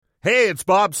Hey, it's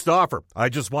Bob Stauffer. I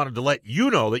just wanted to let you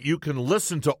know that you can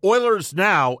listen to Oilers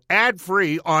Now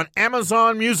ad-free on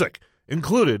Amazon Music,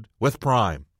 included with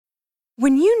Prime.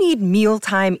 When you need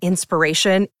mealtime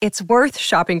inspiration, it's worth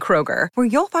shopping Kroger, where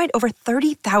you'll find over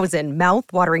 30,000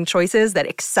 mouth-watering choices that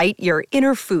excite your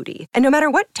inner foodie. And no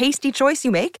matter what tasty choice you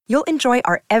make, you'll enjoy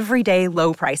our everyday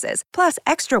low prices, plus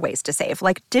extra ways to save,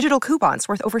 like digital coupons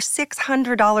worth over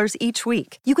 $600 each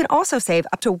week. You can also save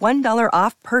up to $1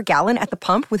 off per gallon at the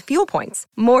pump with fuel points.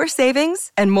 More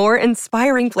savings and more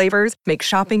inspiring flavors make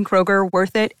shopping Kroger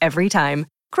worth it every time.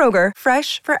 Kroger,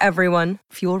 fresh for everyone.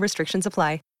 Fuel restrictions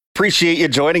apply. Appreciate you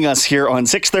joining us here on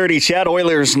 6:30 Chat.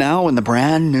 Oilers Now in the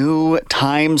brand new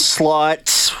time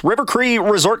slot. River Cree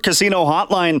Resort Casino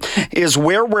Hotline is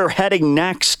where we're heading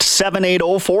next.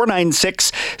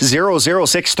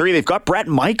 780-496-0063. They've got Brett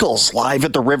Michaels live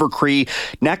at the River Cree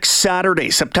next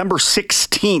Saturday, September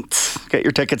 16th. Get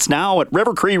your tickets now at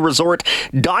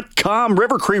rivercreeresort.com.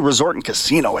 River Cree Resort and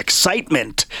Casino.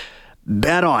 Excitement.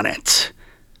 Bet on it.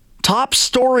 Top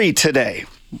story today.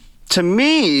 To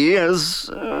me, as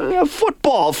a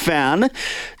football fan,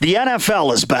 the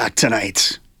NFL is back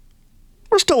tonight.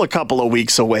 We're still a couple of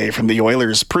weeks away from the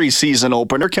Oilers' preseason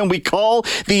opener. Can we call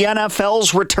the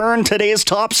NFL's return today's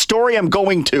top story? I'm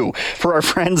going to, for our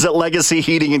friends at Legacy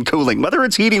Heating and Cooling. Whether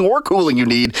it's heating or cooling you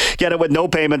need, get it with no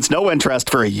payments, no interest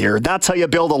for a year. That's how you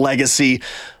build a legacy.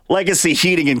 Legacy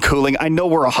Heating and Cooling. I know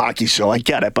we're a hockey show, I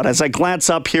get it, but as I glance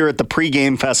up here at the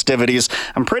pregame festivities,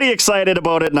 I'm pretty excited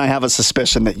about it, and I have a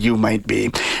suspicion that you might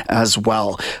be as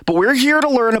well. But we're here to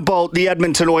learn about the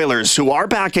Edmonton Oilers, who are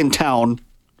back in town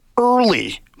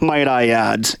early, might I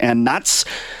add, and that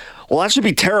should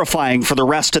be terrifying for the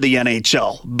rest of the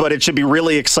NHL, but it should be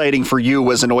really exciting for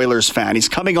you as an Oilers fan. He's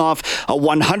coming off a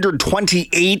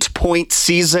 128-point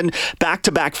season,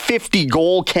 back-to-back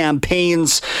 50-goal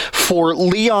campaigns for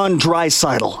Leon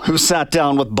Draisaitl, who sat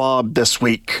down with Bob this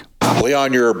week.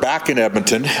 Leon, you're back in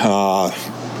Edmonton.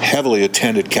 Heavily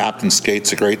attended captain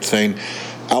skate's a great thing.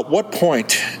 At what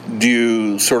point do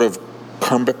you sort of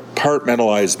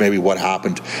compartmentalize maybe what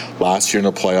happened last year in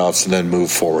the playoffs and then move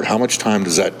forward? How much time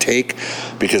does that take?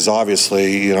 Because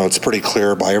obviously, it's pretty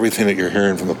clear by everything that you're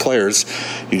hearing from the players,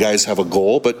 you guys have a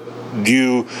goal, but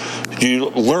do you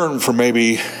learn from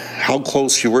maybe how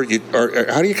close you were, or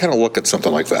how do you kind of look at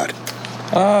something like that?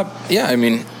 I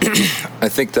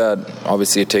think that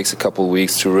obviously it takes a couple of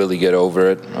weeks to really get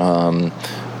over it.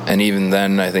 And even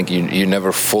then, I think you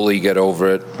never fully get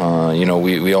over it.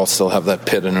 We all still have that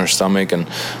pit in our stomach. And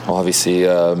obviously,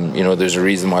 there's a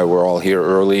reason why we're all here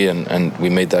early and we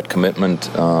made that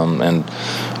commitment.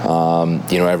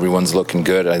 Everyone's looking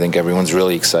good. I think everyone's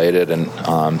really excited. And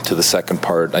to the second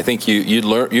part, I think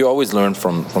you always learn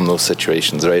from those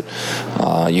situations, right?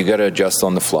 You got to adjust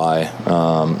on the fly.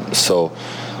 So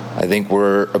I think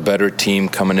we're a better team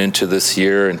coming into this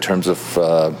year in terms of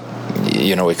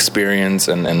experience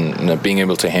and being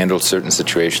able to handle certain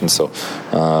situations. So,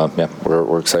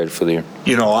 we're excited for the year.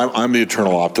 I'm the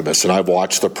eternal optimist, and I've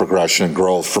watched the progression and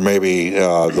growth for maybe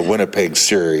the Winnipeg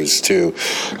series to,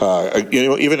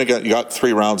 even you got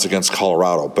 3 rounds against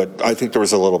Colorado, but I think there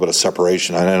was a little bit of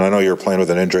separation. And I know you were playing with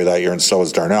an injury that year, and so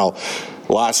was Darnell.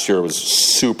 Last year was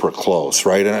super close,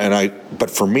 right? But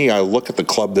for me, I look at the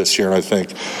club this year, and I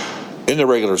think in the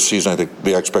regular season, I think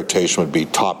the expectation would be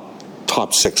top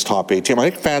 6, top 8 team. I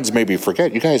think fans maybe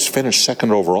forget, you guys finished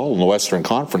second overall in the Western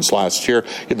Conference last year.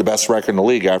 You had the best record in the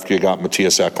league after you got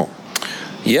Matthias Ekholm.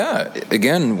 Yeah,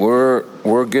 again, we're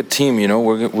a good team.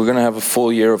 We're going to have a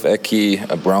full year of Eki.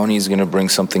 Brownie's going to bring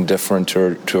something different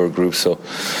to our group. So,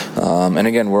 and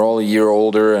again, we're all a year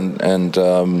older, and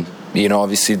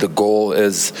obviously the goal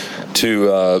is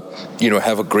to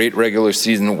have a great regular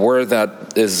season. Where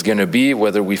that is going to be,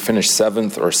 whether we finish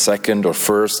 7th or 2nd or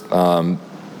 1st.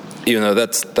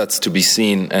 That's to be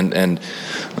seen, and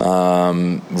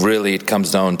really it comes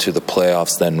down to the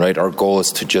playoffs then, right? Our goal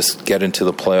is to just get into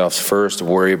the playoffs first,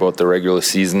 worry about the regular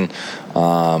season,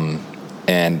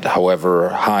 and however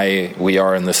high we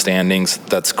are in the standings,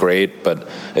 that's great, but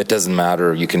it doesn't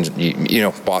matter.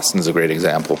 Boston's a great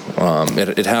example.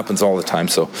 It happens all the time,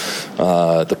 so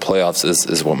the playoffs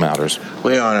is what matters.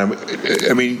 Leon,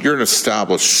 I mean, you're an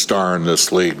established star in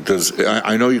this league.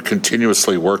 I know you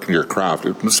continuously work in your craft.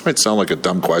 This might sound like a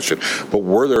dumb question, but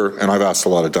were there, and I've asked a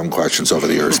lot of dumb questions over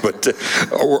the years, but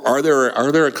are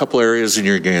there a couple areas in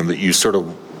your game that you sort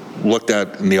of looked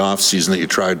at in the off season that you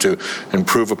tried to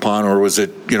improve upon, or was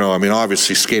it,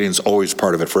 obviously skating's always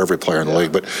part of it for every player in the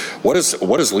league, but what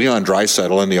does Leon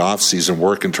Draisaitl in the off season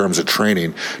work in terms of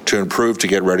training to improve to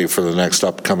get ready for the next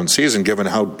upcoming season, given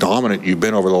how dominant you've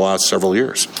been over the last several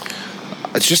years?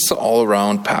 It's just an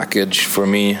all-around package for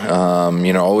me.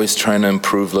 Always trying to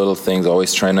improve little things,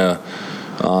 always trying to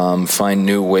find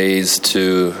new ways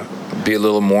to be a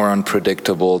little more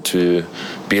unpredictable, to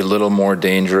be a little more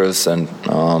dangerous. And,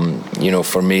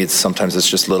 for me, sometimes it's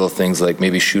just little things like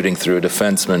maybe shooting through a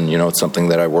defenseman. It's something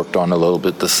that I worked on a little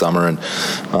bit this summer. And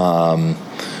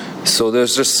so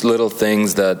there's just little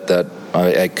things that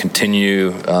I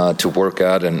continue to work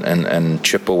at and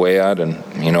chip away at. And,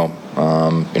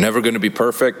 you're never going to be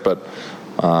perfect, but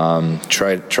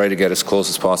try to get as close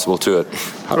as possible to it.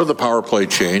 How did the power play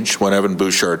change when Evan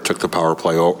Bouchard took the power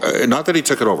play over? Not that he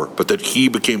took it over, but that he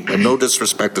became, and no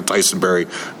disrespect to Tyson Barrie,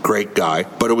 great guy,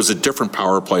 but it was a different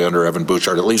power play under Evan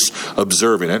Bouchard, at least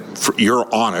observing it. You're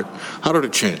on it. How did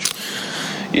it change?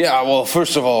 Yeah, well,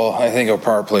 first of all, I think our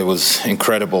power play was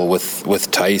incredible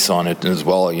with Tice on it as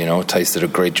well. Tice did a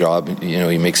great job.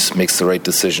 He makes the right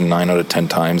decision 9 out of 10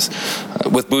 times.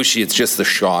 With Bushi, it's just the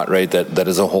shot, right? That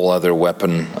is a whole other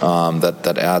weapon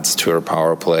that adds to our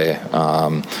power play.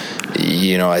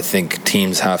 I think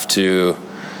teams have to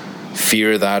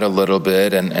fear that a little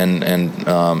bit and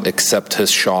accept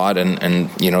his shot, and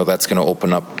that's going to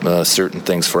open up certain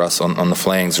things for us on the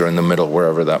flanks or in the middle,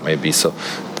 wherever that may be. So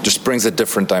just brings a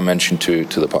different dimension to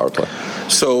the power play.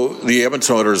 So the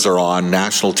Edmonton Oilers are on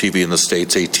national TV in the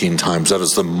States 18 times. That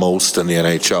is the most in the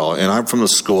NHL. And I'm from the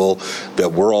school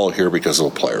that we're all here because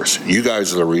of the players. You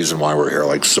guys are the reason why we're here.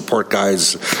 Like support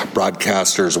guys,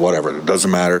 broadcasters, whatever. It doesn't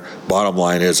matter. Bottom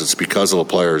line is it's because of the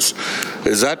players.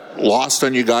 Is that lost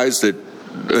on you guys that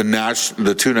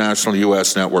the two national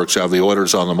U.S. networks have the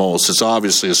Oilers on the most? It's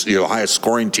obviously the highest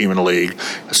scoring team in the league.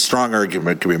 A strong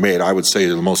argument can be made. I would say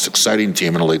the most exciting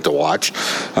team in the league to watch.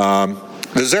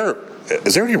 Is there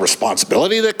any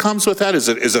responsibility that comes with that? Is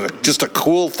it just a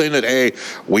cool thing that, hey,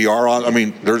 we are on? I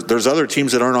mean, there's other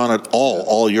teams that aren't on it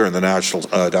all year in the national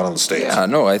down in the States. Yeah,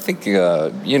 no, I think you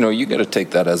got to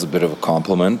take that as a bit of a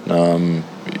compliment.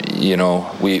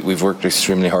 We've worked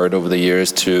extremely hard over the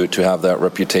years to have that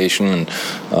reputation, and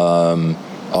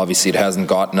obviously it hasn't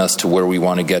gotten us to where we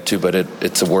want to get to, but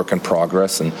it's a work in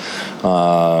progress, and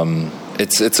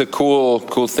it's a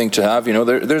cool thing to have.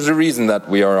 There's a reason that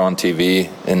we are on TV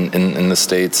in the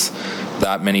States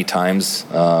that many times.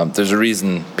 There's a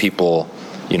reason people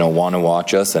want to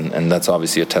watch us, and that's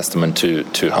obviously a testament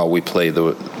to how we play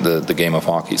the game of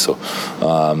hockey. So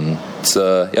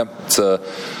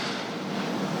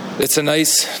it's a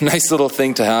nice little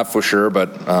thing to have for sure,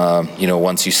 but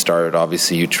once you start,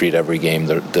 obviously you treat every game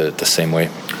the same way.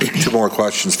 2 more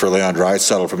questions for Leon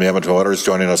Draisaitl from the Edmonton Oilers,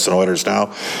 joining us in Oilers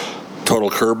Now.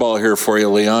 Total curveball here for you,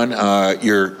 Leon.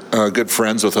 You're good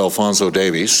friends with Alphonso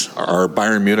Davies. Are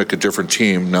Bayern Munich a different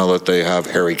team now that they have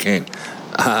Harry Kane?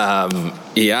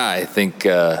 I think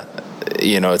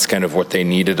it's kind of what they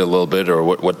needed a little bit, or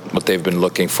what they've been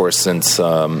looking for since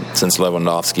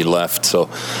Lewandowski left. So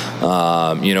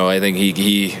I think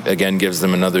he again gives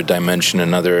them another dimension,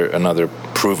 another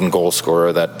proven goal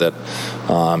scorer that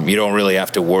you don't really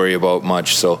have to worry about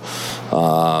much. So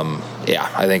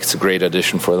I think it's a great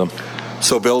addition for them.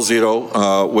 So Bill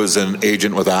Zito was an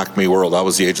agent with Acme World. That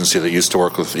was the agency that used to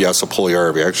work with Jesse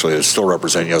Puljujärvi. Actually, they still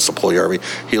represent Jesse Puljujärvi.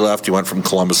 He left. He went from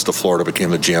Columbus to Florida,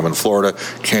 became the GM in Florida.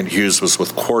 Kent Hughes was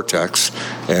with Cortex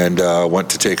and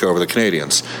went to take over the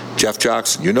Canadians. Jeff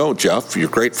Jackson, Jeff. You're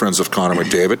great friends with Connor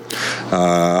McDavid.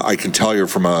 I can tell you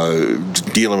from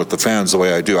dealing with the fans the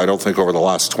way I do, I don't think over the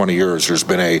last 20 years there's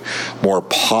been a more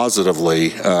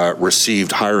positively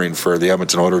received hiring for the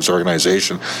Edmonton Oilers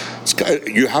organization.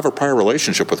 You have a prior relationship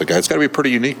with the guy. It's got to be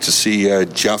pretty unique to see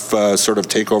Jeff sort of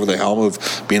take over the helm of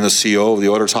being the CEO of the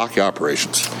Oilers hockey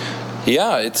operations.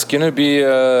 Yeah, it's gonna be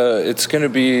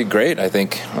great. I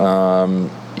think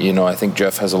I think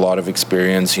Jeff has a lot of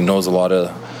experience. He knows a lot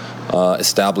of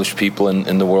established people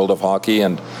in the world of hockey,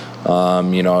 and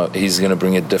he's going to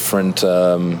bring a different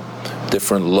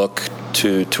look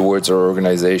towards our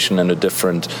organization, and a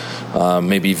different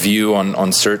maybe view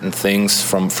on certain things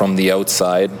from the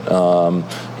outside.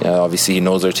 Obviously he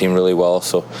knows our team really well,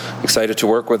 so excited to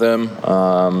work with him,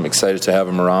 excited to have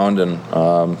him around, and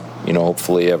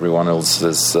hopefully everyone else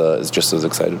is just as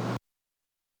excited.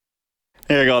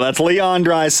 There you go. That's Leon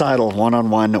Draisaitl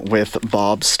one-on-one with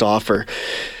Bob Stauffer.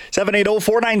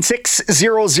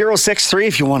 780-496-0063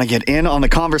 if you want to get in on the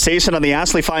conversation on the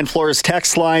Ashley Fine Floors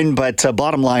text line. But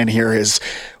bottom line here is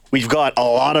we've got a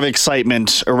lot of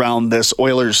excitement around this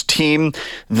Oilers team.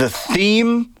 The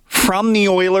theme from the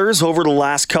Oilers over the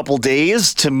last couple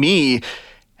days, to me,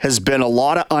 has been a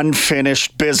lot of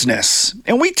unfinished business.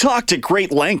 And we talked at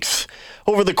great length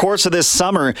over the course of this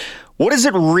summer. What does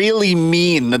it really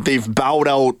mean that they've bowed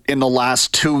out in the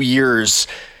last 2 years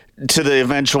to the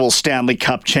eventual Stanley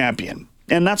Cup champion?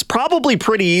 And that's probably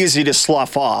pretty easy to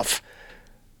slough off.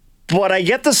 But I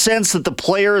get the sense that the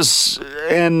players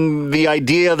and the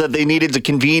idea that they needed to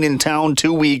convene in town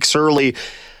 2 weeks early,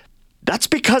 that's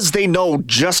because they know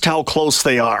just how close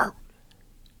they are.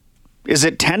 Is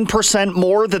it 10%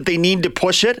 more that they need to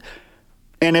push it?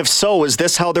 And if so, is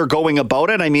this how they're going about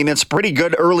it? I mean, it's a pretty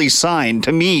good early sign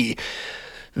to me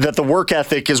that the work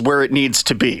ethic is where it needs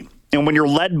to be. And when you're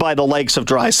led by the likes of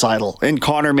Draisaitl and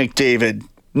Connor McDavid,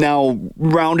 now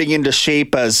rounding into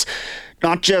shape as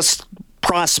not just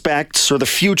prospects or the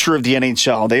future of the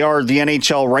NHL. They are the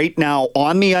NHL right now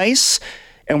on the ice,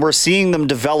 and we're seeing them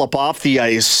develop off the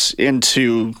ice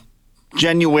into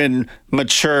genuine,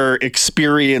 mature,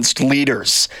 experienced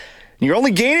leaders. And you're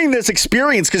only gaining this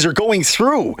experience because you're going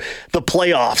through the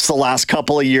playoffs the last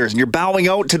couple of years, and you're bowing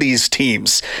out to these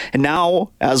teams. And now,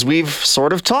 as we've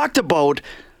sort of talked about,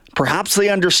 perhaps they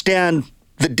understand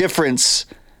the difference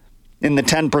in the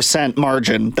 10%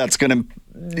 margin that's going to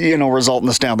result in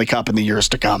the Stanley Cup in the years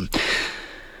to come.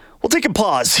 We'll take a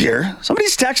pause here.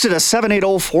 Somebody's texted us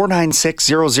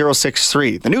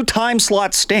 780-496-0063. The new time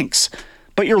slot stinks,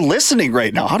 but you're listening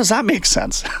right now. How does that make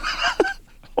sense?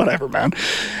 Whatever, man.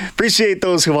 Appreciate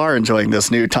those who are enjoying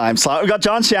this new time slot. We've got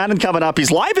John Shannon coming up.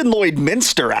 He's live in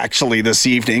Lloydminster, actually, this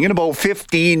evening in about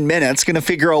 15 minutes. Going to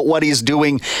figure out what he's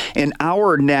doing in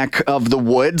our neck of the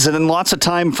woods. And then lots of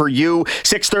time for you.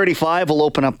 6:35, we'll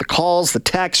open up the calls, the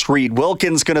text. Reed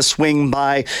Wilkins going to swing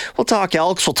by. We'll talk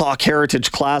Elks. We'll talk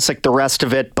Heritage Classic, the rest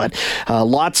of it. But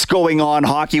lots going on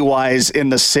hockey-wise in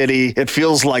the city. It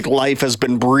feels like life has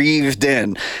been breathed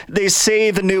in. They say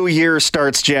the new year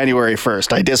starts January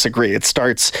 1st. I disagree. It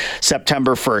starts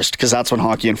September 1st because that's when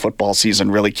hockey and football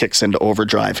season really kicks into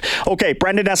overdrive. Okay,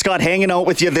 Brendan Escott hanging out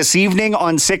with you this evening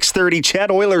on 6:30.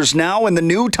 Chet Oilers now in the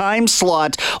new time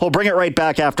slot. We'll bring it right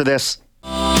back after this.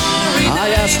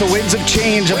 Yes, the winds of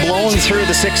change have blown through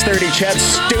the 6:30 Chet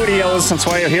studios. That's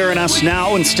why you're hearing us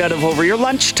now instead of over your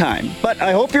lunchtime. But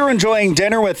I hope you're enjoying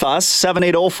dinner with us.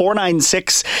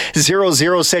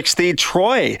 780-496-0063.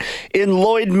 Troy in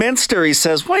Lloydminster, he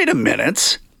says, wait a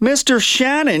minute. Mr.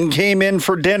 Shannon came in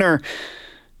for dinner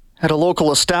at a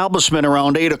local establishment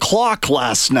around 8 o'clock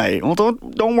last night. Well,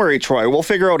 don't worry, Troy. We'll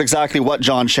figure out exactly what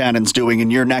John Shannon's doing in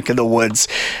your neck of the woods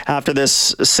after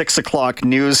this 6 o'clock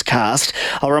newscast.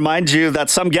 I'll remind you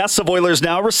that some guests of Oilers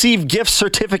Now receive gift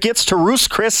certificates to Ruth's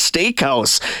Chris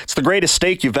Steakhouse. It's the greatest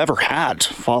steak you've ever had.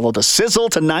 Follow the sizzle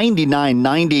to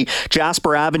 $99.90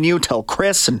 Jasper Avenue. Tell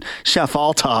Chris and Chef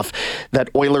Althoff that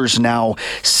Oilers Now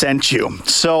sent you.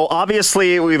 So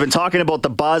obviously, we've been talking about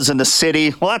the buzz in the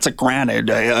city. Well, that's a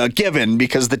granted given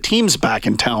because the team's back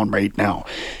in town right now.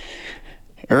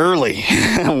 Early,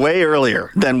 way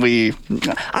earlier than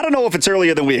I don't know if it's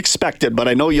earlier than we expected, but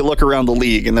I know you look around the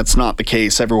league and that's not the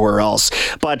case everywhere else.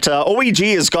 But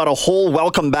OEG has got a whole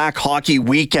welcome back hockey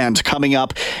weekend coming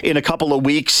up in a couple of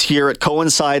weeks here. It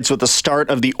coincides with the start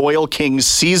of the Oil Kings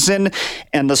season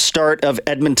and the start of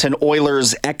Edmonton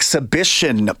Oilers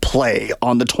exhibition play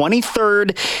on the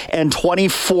 23rd and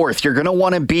 24th. You're going to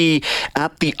want to be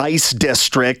at the Ice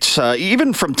District,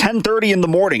 even from 10:30 in the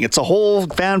morning. It's a whole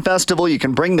fan festival. You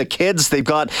can bring the kids. They've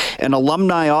got an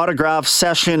alumni autograph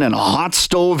session and a hot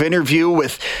stove interview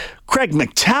with Craig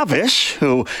McTavish,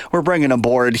 who we're bringing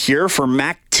aboard here for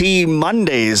MacT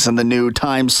Mondays in the new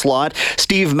time slot.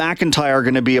 Steve McIntyre are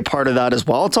going to be a part of that as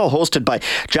well. It's all hosted by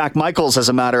Jack Michaels, as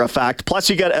a matter of fact. Plus,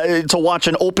 you get to watch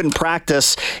an open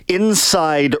practice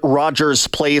inside Rogers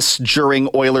Place during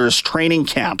Oilers training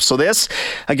camp. So this,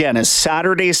 again, is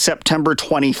Saturday, September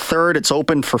 23rd. It's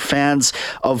open for fans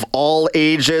of all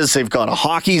ages. They've got a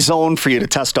hockey zone for you to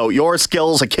test out your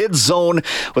skills, a kids zone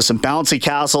with some bouncy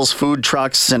castles, food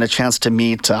trucks, and a chance to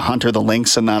meet Hunter the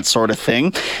Lynx and that sort of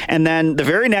thing. And then the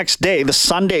very next day, the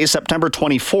Sunday, September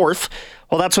 24th,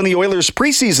 well, that's when the Oilers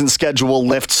preseason schedule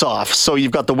lifts off. So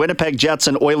you've got the Winnipeg Jets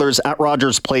and Oilers at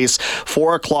Rogers Place,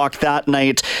 4 o'clock that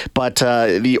night. But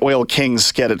the Oil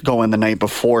Kings get it going the night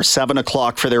before, 7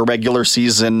 o'clock for their regular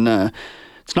season.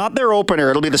 It's not their opener.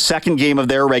 It'll be the second game of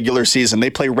their regular season. They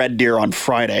play Red Deer on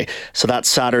Friday. So that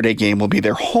Saturday game will be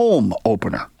their home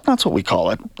opener. That's what we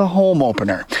call it, the home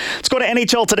opener. Let's go to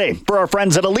NHL Today for our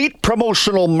friends at Elite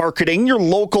Promotional Marketing, your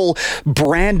local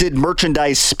branded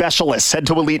merchandise specialists. Head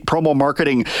to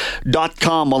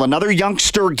elitepromomarketing.com. Well, another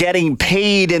youngster getting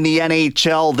paid in the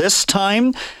NHL this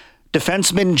time.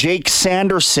 Defenseman Jake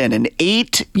Sanderson, an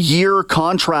 8-year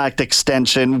contract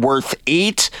extension worth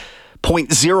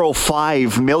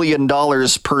 $8.05 million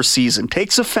per season.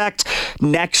 Takes effect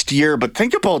next year, but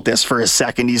think about this for a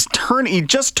second. He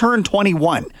just turned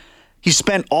 21. He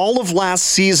spent all of last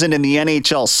season in the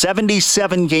NHL,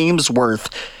 77 games worth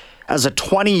as a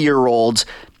 20-year-old,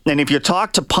 And if you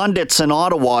talk to pundits in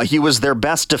Ottawa, he was their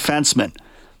best defenseman.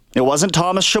 It wasn't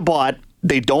Thomas Chabot.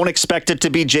 They don't expect it to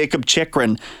be Jacob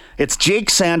Chychrun. It's Jake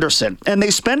Sanderson. And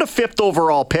they spend a 5th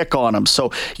overall pick on him.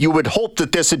 So you would hope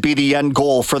that this would be the end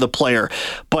goal for the player.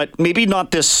 But maybe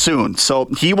not this soon. So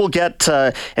he will get...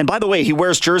 and by the way, he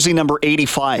wears jersey number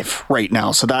 85 right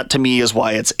now. So that to me is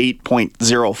why it's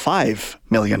 $8.05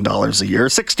 million a year.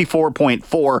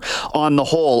 64.4 on the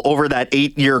whole over that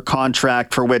 8-year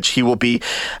contract for which he will be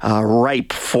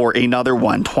ripe for another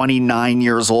one. 29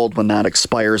 years old when that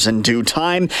expires in due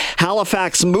time.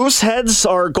 Halifax Mooseheads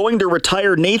are going to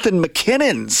retire Nathan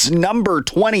McKinnon's number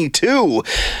 22.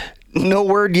 No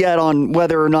word yet on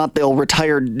whether or not they'll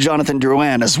retire Jonathan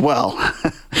Drouin as well.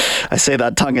 I say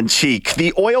that tongue in cheek.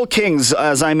 The Oil Kings,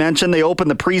 as I mentioned, they open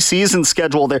the preseason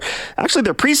schedule. Their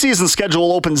preseason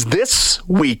schedule opens this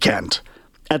weekend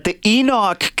at the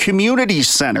Enoch Community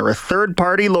Center, a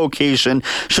third-party location.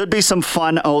 Should be some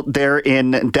fun out there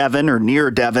in Devon or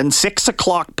near Devon. 6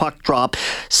 o'clock puck drop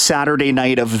Saturday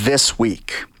night of this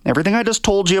week. Everything I just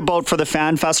told you about for the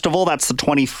Fan Festival, that's the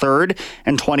 23rd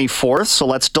and 24th. So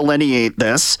let's delineate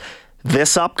this.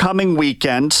 This upcoming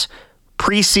weekend,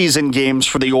 preseason games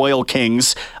for the Oil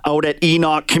Kings out at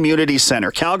Enoch Community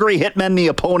Center. Calgary Hitmen, the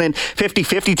opponent.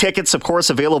 50-50 tickets, of course,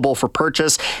 available for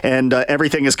purchase, and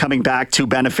everything is coming back to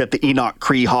benefit the Enoch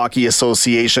Cree Hockey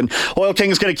Association. Oil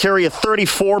Kings going to carry a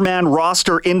 34-man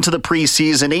roster into the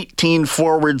preseason, 18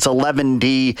 forwards,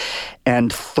 11D,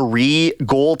 and 3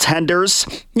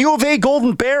 goaltenders. U of A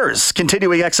Golden Bears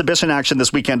continuing exhibition action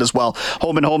this weekend as well.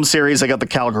 Home and home series, I got the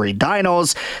Calgary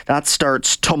Dinos. That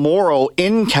starts tomorrow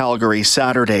in Calgary.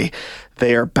 Saturday,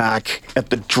 they are back at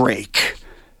the Drake.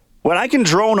 When I can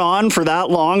drone on for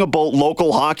that long about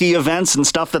local hockey events and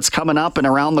stuff that's coming up and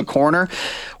around the corner,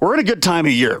 we're in a good time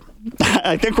of year.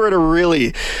 I think we're at a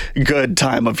really good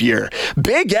time of year.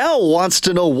 Big L wants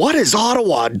to know, what is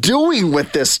Ottawa doing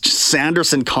with this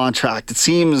Sanderson contract? It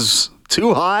seems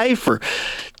too high for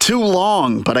too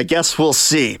long, but I guess we'll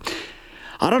see.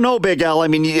 I don't know, Big L. I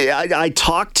mean, I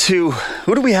talked to...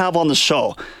 Who do we have on the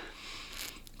show?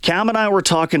 Cam and I were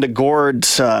talking to Gord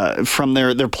from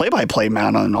their play-by-play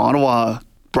man on Ottawa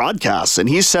broadcasts, and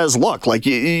he says, look, like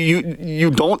you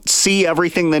don't see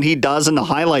everything that he does in the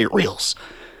highlight reels.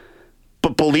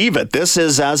 But believe it, this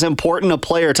is as important a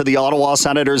player to the Ottawa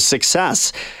Senators'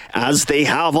 success as they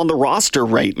have on the roster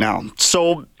right now.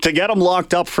 So to get him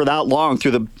locked up for that long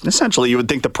through essentially you would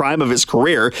think the prime of his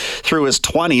career through his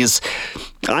 20s,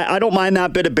 I don't mind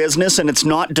that bit of business, and it's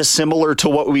not dissimilar to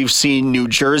what we've seen New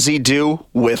Jersey do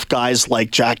with guys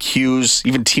like Jack Hughes,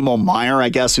 even Timo Meier, I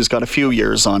guess, who's got a few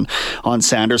years on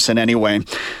Sanderson anyway.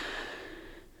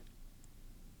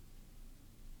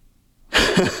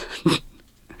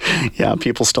 Yeah,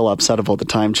 people still upset about the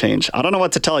time change. I don't know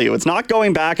what to tell you. It's not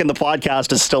going back, and the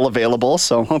podcast is still available.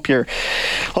 So hope you're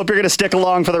going to stick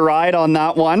along for the ride on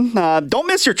that one. Don't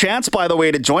miss your chance, by the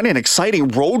way, to join an exciting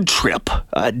road trip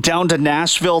down to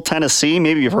Nashville, Tennessee.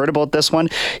 Maybe you've heard about this one.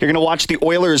 You're going to watch the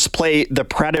Oilers play the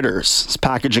Predators. This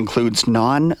package includes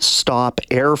non-stop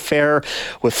airfare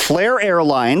with Flair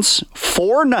Airlines,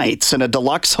 4 nights in a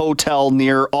deluxe hotel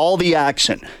near all the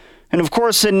action. And of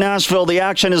course, in Nashville, the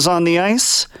action is on the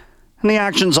ice. And the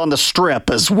action's on the strip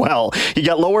as well. You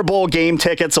get lower bowl game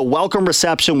tickets, a welcome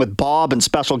reception with Bob and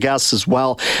special guests as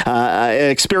well.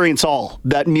 Experience all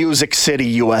that Music City,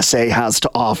 USA has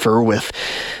to offer with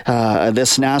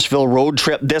this Nashville road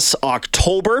trip this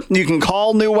October. You can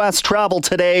call New West Travel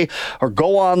today or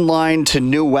go online to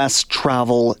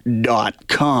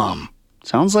newwesttravel.com.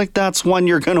 Sounds like that's one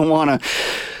you're going to want to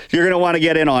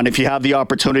get in on if you have the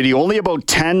opportunity. Only about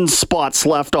 10 spots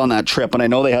left on that trip, and I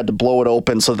know they had to blow it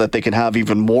open so that they could have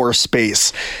even more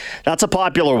space. That's a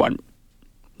popular one.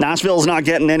 Nashville's not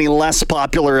getting any less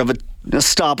popular of a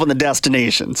stop on the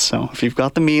destination. So if you've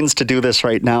got the means to do this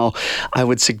right now, I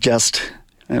would suggest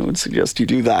you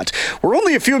do that. We're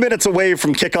only a few minutes away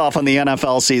from kickoff on the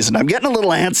NFL season. I'm getting a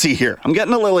little antsy here. I'm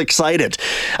getting a little excited.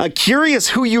 Curious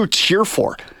who you cheer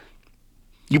for.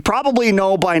 You probably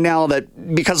know by now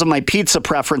that because of my pizza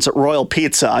preference at Royal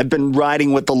Pizza, I've been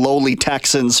riding with the lowly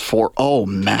Texans for,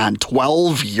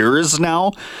 12 years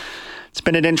now. It's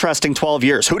been an interesting 12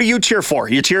 years. Who do you cheer for?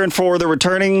 You cheering for the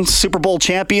returning Super Bowl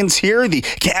champions here, the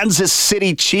Kansas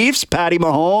City Chiefs, Patty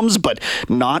Mahomes, but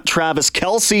not Travis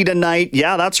Kelce tonight.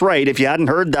 Yeah, that's right. If you hadn't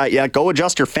heard that yet, go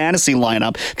adjust your fantasy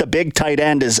lineup. The big tight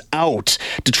end is out.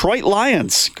 Detroit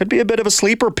Lions could be a bit of a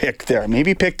sleeper pick there.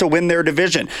 Maybe pick to win their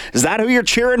division. Is that who you're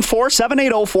cheering for?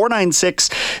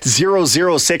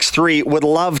 780-496-0063. Would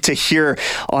love to hear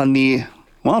on the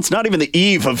Well, it's not even the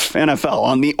eve of NFL.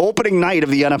 On the opening night of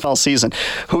the NFL season,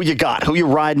 who you got? Who you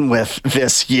riding with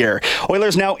this year?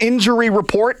 Oilers Now injury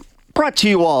report. Brought to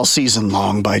you all season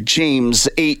long by James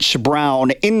H.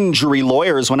 Brown Injury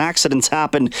Lawyers. When accidents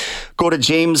happen, go to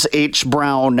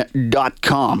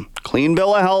jameshbrown.com. Clean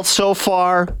bill of health so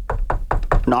far.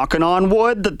 Knocking on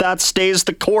wood that stays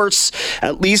the course,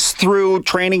 at least through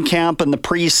training camp and the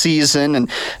preseason. And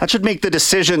that should make the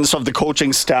decisions of the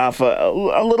coaching staff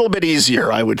a little bit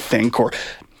easier, I would think. Or,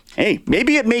 hey,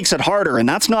 maybe it makes it harder, and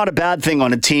that's not a bad thing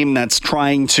on a team that's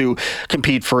trying to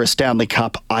compete for a Stanley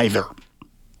Cup either.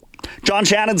 John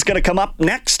Shannon's going to come up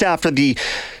next after the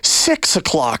 6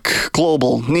 o'clock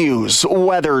Global News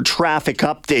weather traffic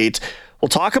update. We'll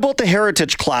talk about the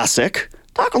Heritage Classic,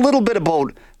 talk a little bit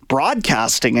about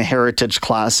broadcasting a Heritage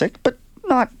Classic, but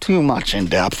not too much in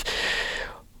depth.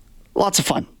 Lots of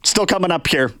fun. Still coming up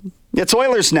here. It's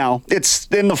Oilers Now. It's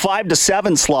in the 5 to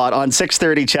 7 slot on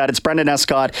 6:30 Chat. It's Brendan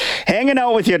Escott hanging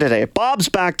out with you today. Bob's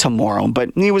back tomorrow,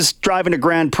 but he was driving to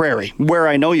Grand Prairie, where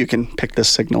I know you can pick this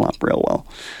signal up real well.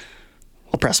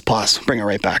 We'll press pause. Bring it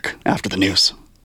right back after the news.